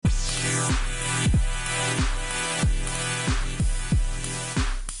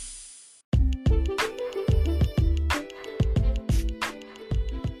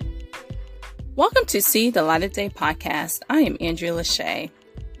Welcome to See the Light of Day podcast. I am Andrea Lachey.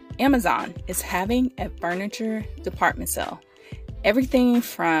 Amazon is having a furniture department sale. Everything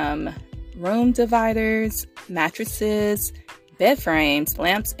from room dividers, mattresses, bed frames,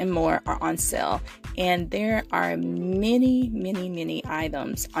 lamps, and more are on sale. And there are many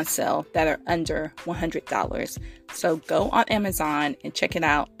items on sale that are under $100. So go on Amazon and check it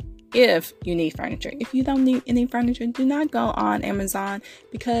out. If you need furniture. If you don't need any furniture, do not go on Amazon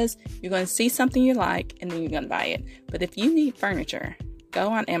because you're going to see something you like and then you're going to buy it. But if you need furniture, go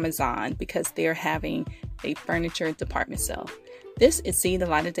on Amazon because they're having a furniture department sale. This is See the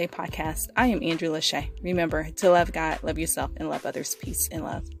Light of Day podcast. I am Andrea Lachey. Remember to love God, love yourself, and love others. Peace and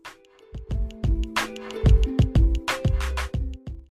love.